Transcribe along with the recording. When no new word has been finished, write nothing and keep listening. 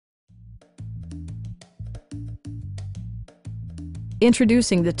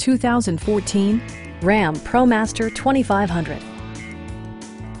Introducing the 2014 Ram ProMaster 2500.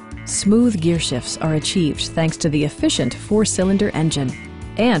 Smooth gear shifts are achieved thanks to the efficient 4-cylinder engine.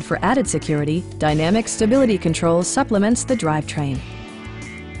 And for added security, dynamic stability control supplements the drivetrain.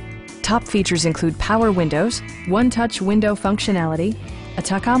 Top features include power windows, one-touch window functionality, a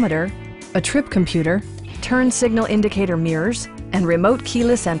tachometer, a trip computer, turn signal indicator mirrors, and remote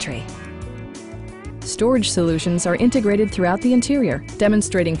keyless entry. Storage solutions are integrated throughout the interior,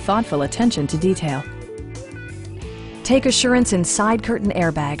 demonstrating thoughtful attention to detail. Take assurance in side curtain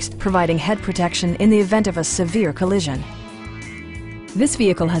airbags, providing head protection in the event of a severe collision. This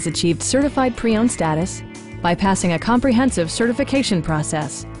vehicle has achieved certified pre-owned status by passing a comprehensive certification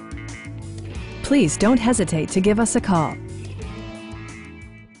process. Please don't hesitate to give us a call.